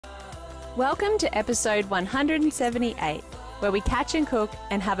Welcome to episode 178, where we catch and cook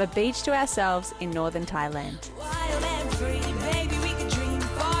and have a beach to ourselves in Northern Thailand. Wild and free, baby, we could dream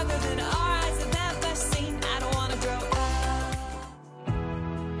farther than our eyes have ever seen. I don't wanna grow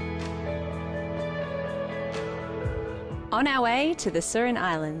up. On our way to the Surin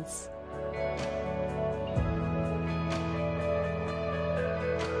Islands.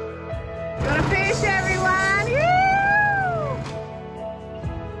 Got a fish, everyone! Woo!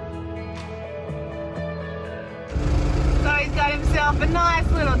 So he's got himself a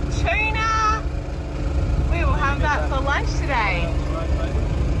nice little tuna. We will have that for lunch today.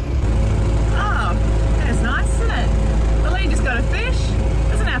 Oh, that's nice, isn't it? Well, Lee just got a fish.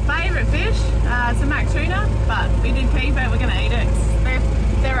 This isn't our favourite fish. It's a mac tuna, but we did keep it. We're going to eat it.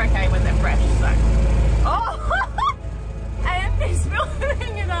 They're okay when they're fresh, so. Oh! And he's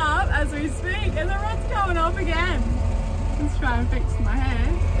filling it up as we speak, and the rod's going off again. Let's try and fix my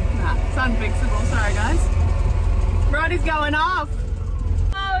hair. Nah, it's unfixable, sorry guys. Rod is going off.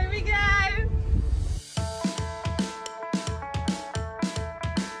 Oh, here we go.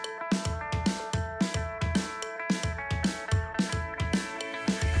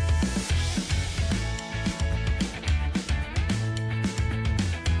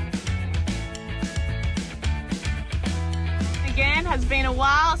 Again, has been a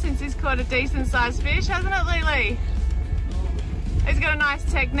while since he's caught a decent sized fish, hasn't it, Lily? He's got a nice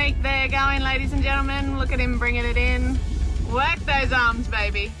technique there going, ladies and gentlemen. Look at him bringing it in. Work those arms,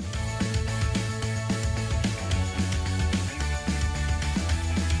 baby.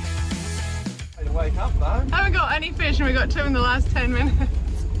 Way to wake up, though. Haven't got any fish and we got 2 in the last 10 minutes.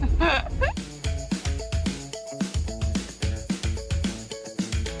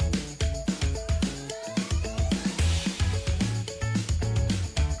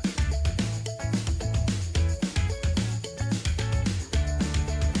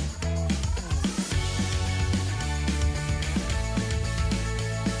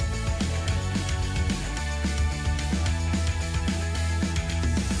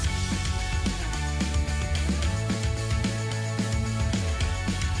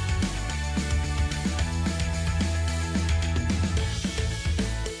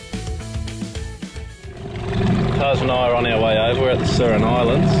 Taj and I are on our way over. We're at the Surin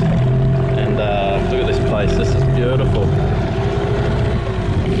Islands, and look at this place. This is beautiful.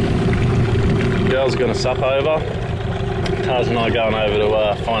 The girls are going to sup over. Taj and I are going over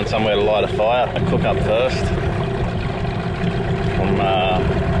to find somewhere to light a fire. Cook up first from a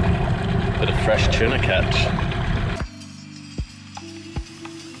bit of fresh tuna catch.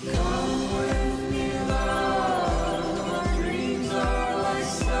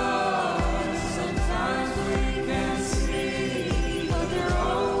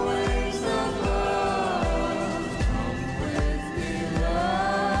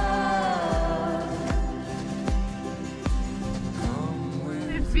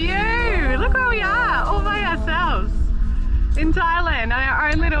 Look where we are, all by ourselves in Thailand on our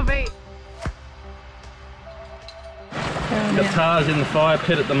own little beach. Got Taj in the fire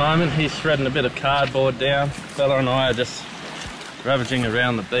pit at the moment. He's shredding a bit of cardboard down. Bella and I are just ravaging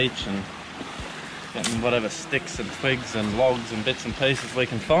around the beach and getting whatever sticks and twigs and logs and bits and pieces we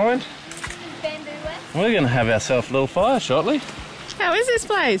can find. We're going to have ourselves a little fire shortly. How is this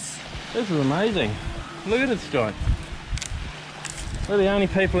place? This is amazing. Look at this joint. We're the only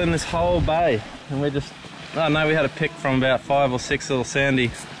people in this whole bay, and we're just, I don't know, we had to pick from about 5 or 6 little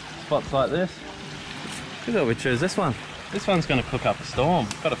sandy spots like this. Look at we choose this one. This one's going to cook up a storm.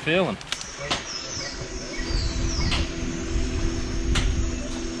 Got a feeling.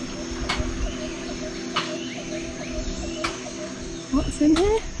 What's in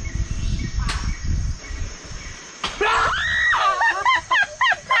here?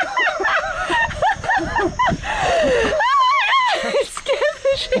 It scared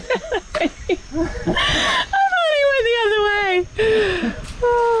the shit out of me. I thought he went the other way.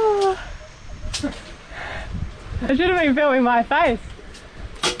 Oh. I should have been filming my face.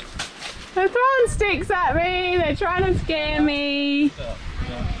 They're throwing sticks at me, they're trying to scare me.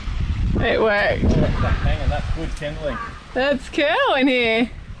 It worked. That's good kindling. That's cool in here.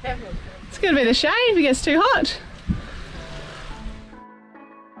 It's going to be the shade if it gets too hot.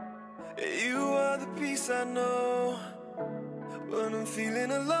 You are the peace I know. When I'm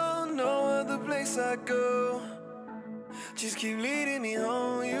feeling alone, no other place I go. Just keep leading me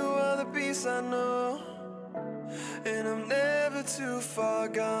home. You are the peace I know, and I'm never too far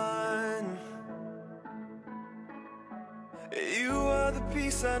gone. You are the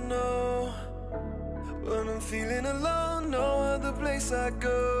peace I know. When I'm feeling alone, no other place I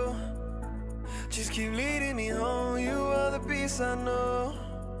go. Just keep leading me home. You are the peace I know,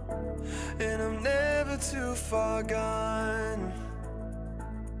 and I'm never too far gone.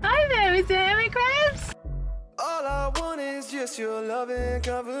 Hi there, Mr. Hermit Crabs. All I want is just your loving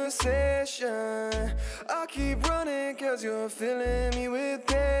conversation. I keep running cause you're filling me with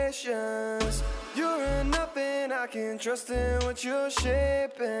patience. You're nothing I can trust in what you're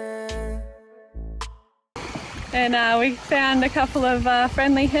shaping. And we found a couple of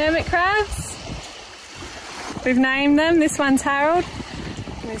friendly hermit crabs. We've named them. This one's Harold.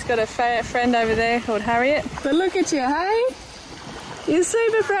 And he's got a friend over there called Harriet. But look at you, hey? You're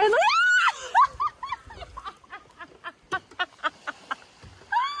super friendly.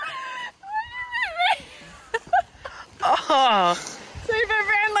 Oh, super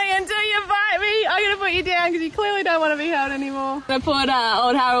friendly until you bite me. I'm going to put you down because you clearly don't want to be held anymore. I put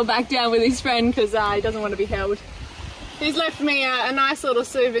old Harold back down with his friend because he doesn't want to be held. He's left me a nice little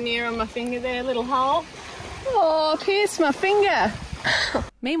souvenir on my finger there, a little hole. Oh, pierced my finger.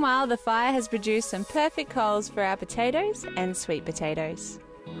 Meanwhile, the fire has produced some perfect coals for our potatoes and sweet potatoes.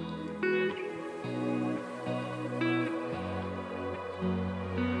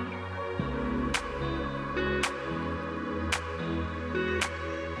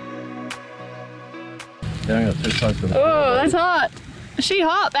 Oh, that's hot. Is she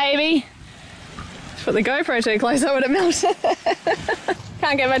hot, baby? Put the GoPro too close, I would have melted.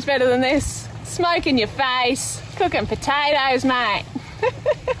 Can't get much better than this. Smoke in your face, cooking potatoes, mate.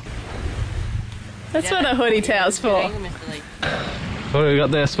 That's what a hoodie towel's for. What have we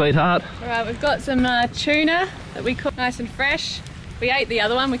got there, sweetheart? Alright, we've got some tuna that we cooked nice and fresh. We ate the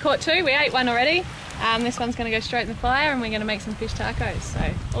other one, we caught two, we ate one already. This one's going to go straight in the fire and we're going to make some fish tacos.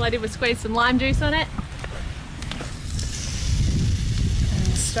 So all I did was squeeze some lime juice on it.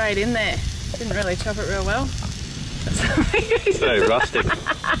 And straight in there. Didn't really chop it real well. Very rustic.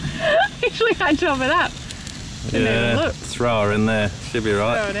 Usually I chop it up. Didn't even look. Throw her in there. She'll be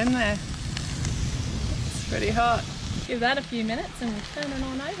right. Throw it in there. It's pretty hot. Give that a few minutes and turn it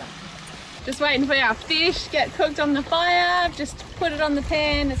on over. Just waiting for our fish to get cooked on the fire. Just put it on the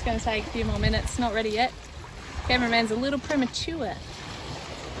pan. It's going to take a few more minutes. Not ready yet. Cameraman's a little premature.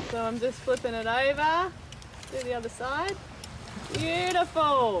 So I'm just flipping it over. Do the other side.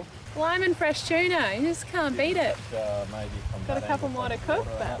 Beautiful. Lime and fresh tuna. You just can't beat it. Got a couple more to cook,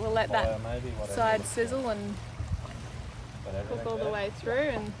 but we'll let that side sizzle and cook all the way through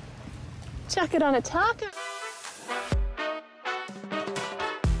and chuck it on a taco.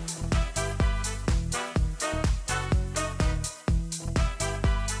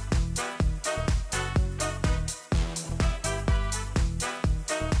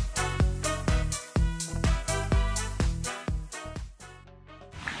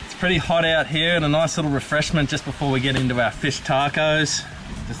 Pretty hot out here, and a nice little refreshment just before we get into our fish tacos.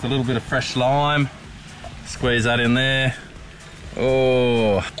 Just a little bit of fresh lime. Squeeze that in there.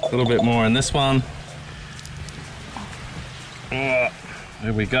 Oh, a little bit more in this one. Oh,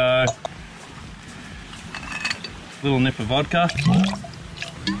 there we go. Little nip of vodka.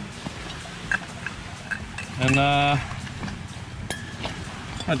 And I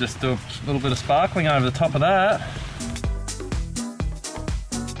just do a little bit of sparkling over the top of that.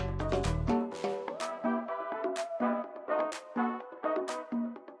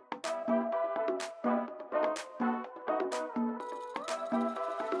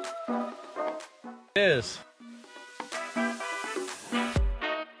 Cheers.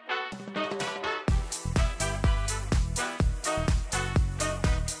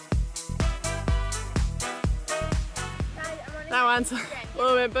 That one's a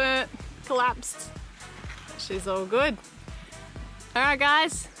little bit burnt, collapsed. She's all good. Alright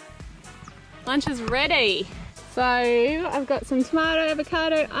guys, lunch is ready. So I've got some tomato,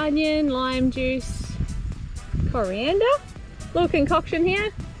 avocado, onion, lime juice, coriander, little concoction here.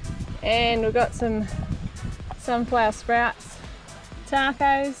 And we've got some sunflower sprouts,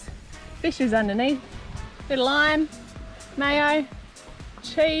 tacos, fish is underneath, bit of lime, mayo,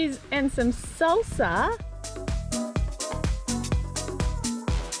 cheese and some salsa.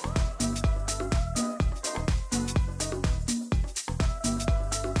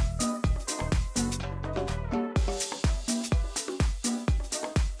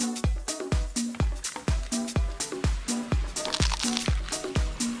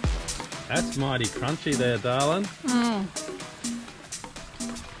 That's mighty crunchy there, darling.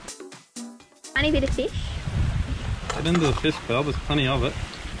 Tiny bit of fish. Get into the fish, Belle, there's plenty of it.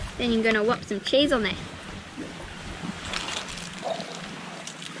 Then you're gonna whop some cheese on there.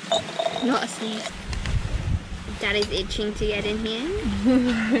 Not a sneeze. Daddy's itching to get in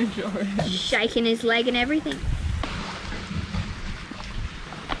here. Shaking his leg and everything.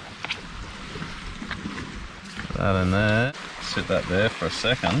 Put that in there. Sit that there for a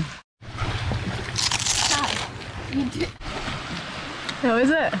second. How is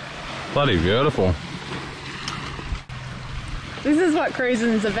it? Bloody beautiful. This is what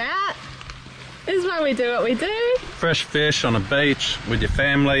cruising's about. This is why we do what we do. Fresh fish on a beach with your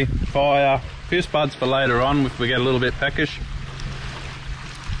family, fire, a few spuds for later on if we get a little bit peckish.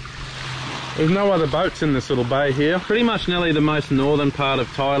 There's no other boats in this little bay here. Pretty much nearly the most northern part of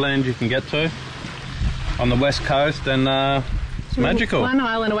Thailand you can get to on the west coast, and it's magical. One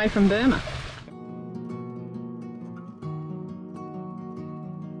island away from Burma.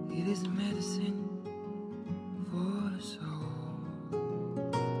 It is medicine for the soul.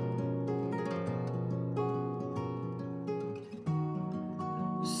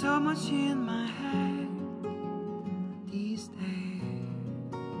 So much in my head these days.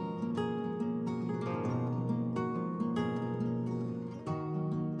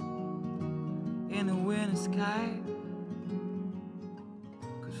 In the winter sky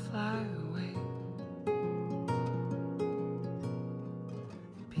could fly away.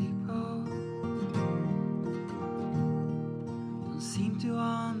 People don't seem to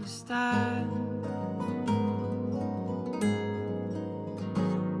understand.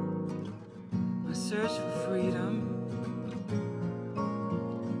 My search for freedom,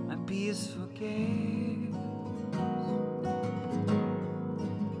 my peace for gaze.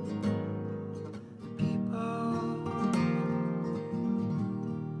 People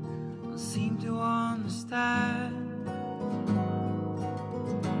don't seem to understand.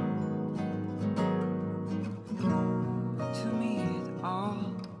 To me, it all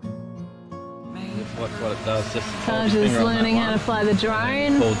made What it does, just Taj is learning how to fly the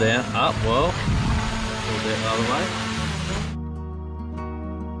drone. pull down, up, well, pull down the other way.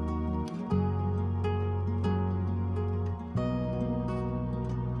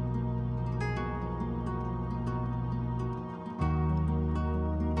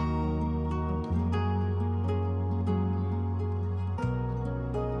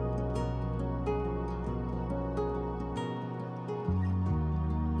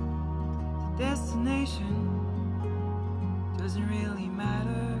 destination doesn't really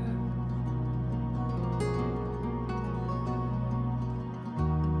matter.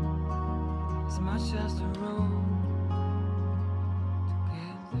 As much as the road to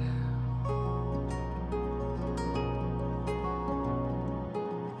get there.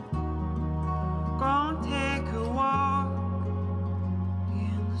 Go and take a walk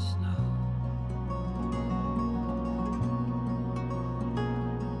in the snow.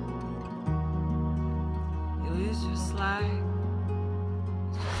 It is just like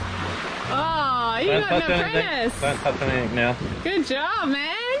Oh, you got an apprentice. Don't touch anything now. Good job,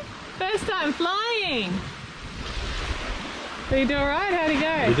 man. First time flying. Did you do alright? How'd it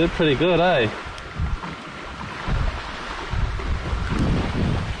go? You did pretty good, eh?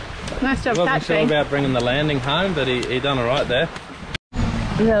 Nice job I wasn't sure catching. about bringing the landing home, but he done alright there.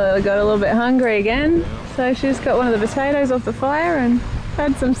 Melville got a little bit hungry again, so she just got one of the potatoes off the fire and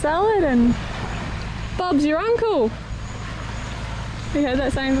had some salad, and Bob's your uncle. You heard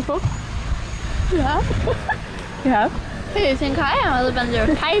that saying before? Yeah. You have? Who do you think I am? I live under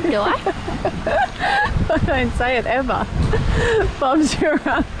a cave, do I? I don't say it ever. Bob's your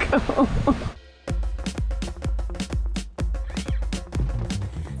uncle.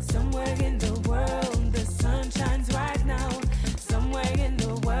 somewhere in the world the sun shines right now. Somewhere in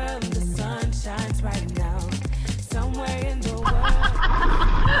the world the sun shines right now. Somewhere in the world.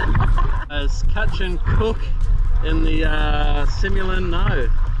 As catch and cook in the Simulan,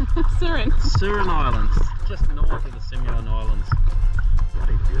 Surin Islands, just north of the Simulan Islands.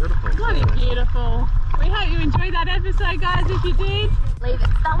 Bloody beautiful. Bloody beautiful. We hope you enjoyed that episode, guys. If you did, Leave a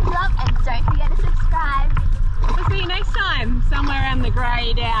thumbs up and don't forget to subscribe. we'll see you next time, somewhere around the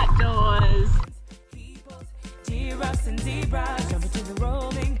great outdoors. Peoples, giraffes and zebras jump into the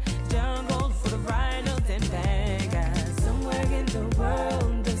rolling jungle for the rhinos and pangas. Somewhere in the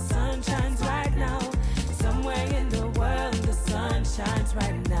world the sun shines right now. Somewhere in the world the sun shines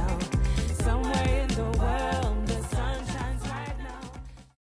right now.